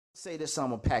say this, I'm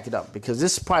gonna pack it up because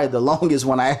this is probably the longest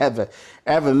one I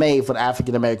ever made for the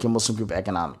African American Muslim group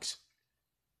economics.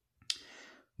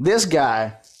 This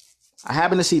guy, I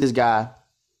happened to see this guy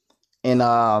in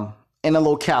a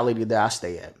locality that I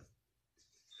stay at,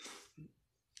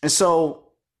 and so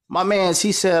my man's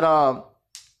he said,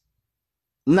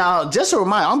 now just a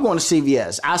reminder, I'm going to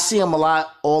CVS. I see him a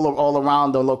lot all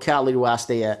around the locality where I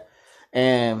stay at.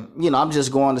 And, I'm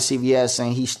just going to CVS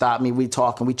and he stopped me. We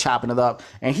talking, we chopping it up.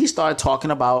 And he started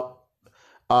talking about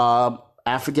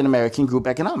African-American group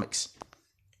economics.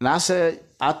 And I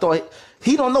thought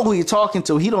he don't know who he's talking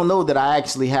to. He don't know that I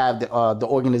actually have the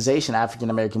organization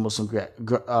African-American Muslim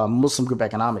Group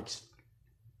Economics.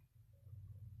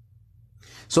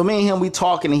 So me and him, we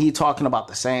talking and he talking about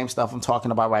the same stuff I'm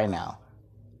talking about right now.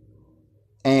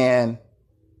 And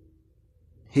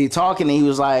he talking and he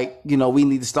was like, we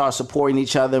need to start supporting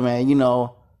each other, man,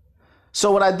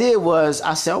 So what I did was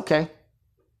I said, okay.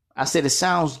 I said, it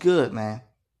sounds good, man.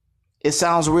 It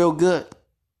sounds real good.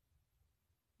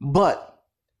 But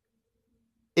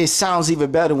it sounds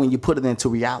even better when you put it into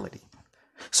reality.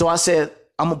 So I said,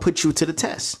 I'm going to put you to the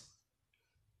test.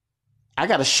 I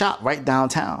got a shop right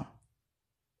downtown.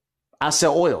 I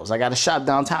sell oils. I got a shop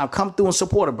downtown. Come through and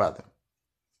support a brother.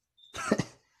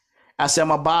 I said,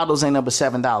 my bottles ain't up but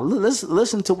 $7.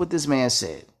 Listen to what this man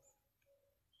said.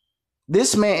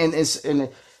 This man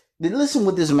listen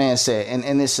what this man said.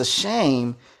 And it's a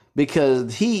shame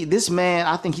because this man,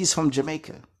 I think he's from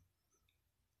Jamaica.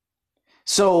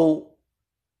 So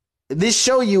this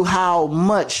show you how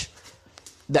much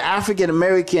the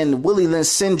African-American Willie Lynch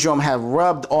syndrome have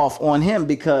rubbed off on him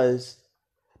because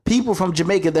people from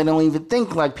Jamaica, they don't even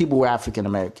think like people were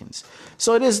African-Americans.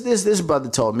 So this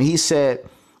brother told me, he said,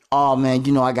 oh man,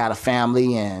 I got a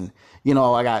family and,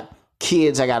 I got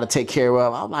kids I got to take care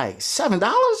of. I'm like,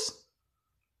 $7?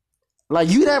 Like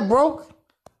you that broke?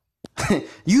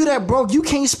 You that broke? You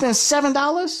can't spend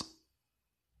 $7?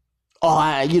 Oh,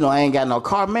 I ain't got no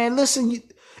car, man. Listen,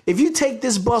 if you take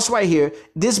this bus right here,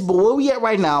 where we at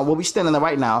right now, where we standing at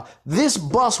right now, this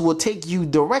bus will take you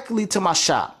directly to my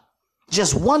shop.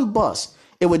 Just one bus.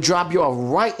 It would drop you off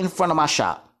right in front of my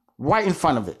shop, right in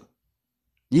front of it.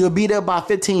 You'll be there by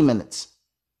 15 minutes.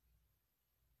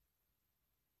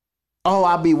 Oh,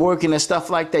 I'll be working and stuff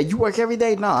like that. You work every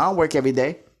day? No, I don't work every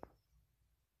day.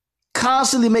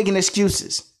 Constantly making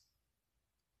excuses.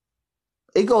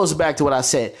 It goes back to what I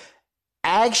said.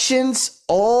 Actions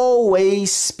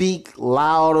always speak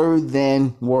louder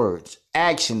than words.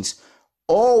 Actions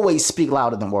always speak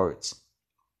louder than words.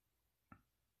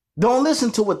 Don't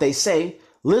listen to what they say.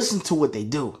 Listen to what they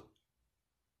do.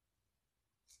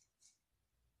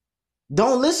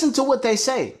 Don't listen to what they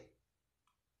say.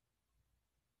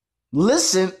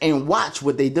 Listen and watch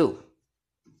what they do.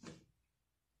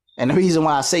 And the reason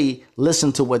why I say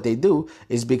listen to what they do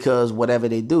is because whatever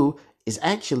they do is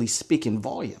actually speaking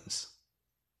volumes.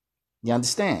 You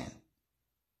understand?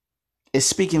 It's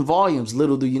speaking volumes,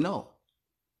 little do you know.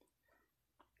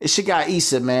 It's your guy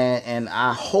Issa, man, and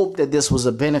I hope that this was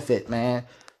a benefit, man,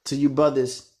 to you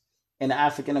brothers in the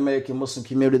African-American Muslim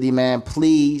community, man.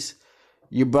 Please,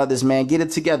 you brothers, man, get it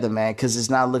together, man, because it's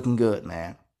not looking good,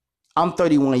 man. I'm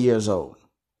 31 years old.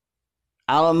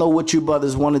 I don't know what you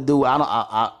brothers want to do.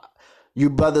 You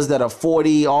brothers that are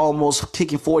 40, almost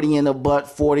kicking 40 in the butt,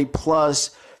 40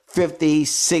 plus, 50,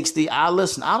 60. I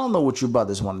don't know what you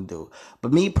brothers want to do.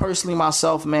 But me personally,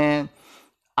 myself, man,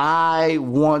 I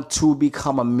want to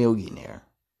become a millionaire,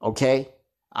 okay?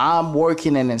 I'm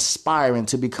working and inspiring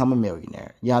to become a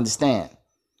millionaire. You understand?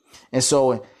 And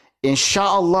so,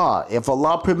 inshallah, if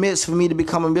Allah permits for me to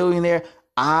become a millionaire,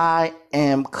 I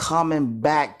am coming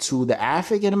back to the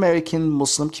African-American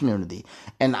Muslim community.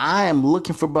 And I am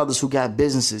looking for brothers who got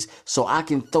businesses so I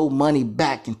can throw money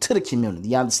back into the community.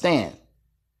 You understand?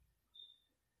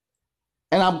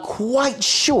 And I'm quite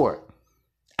sure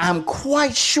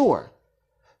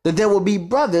that there will be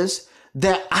brothers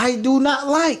that I do not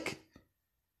like,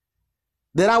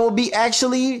 that I will be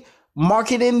actually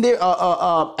marketing their,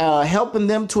 helping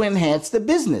them to enhance the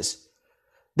business.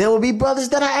 There will be brothers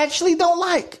that I actually don't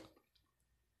like.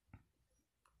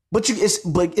 But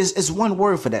it's one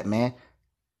word for that, man.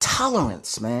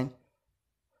 Tolerance, man.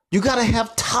 You got to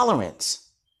have tolerance.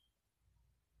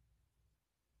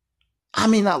 I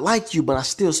may not like you, but I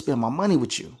still spend my money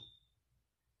with you.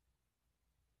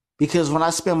 Because when I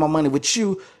spend my money with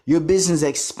you, your business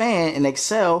expand and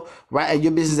excel, right? And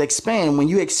your business expand. When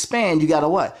you expand, you got to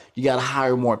what? You got to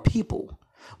hire more people.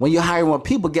 When you hire more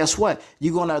people, guess what?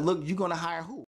 You're going to hire who?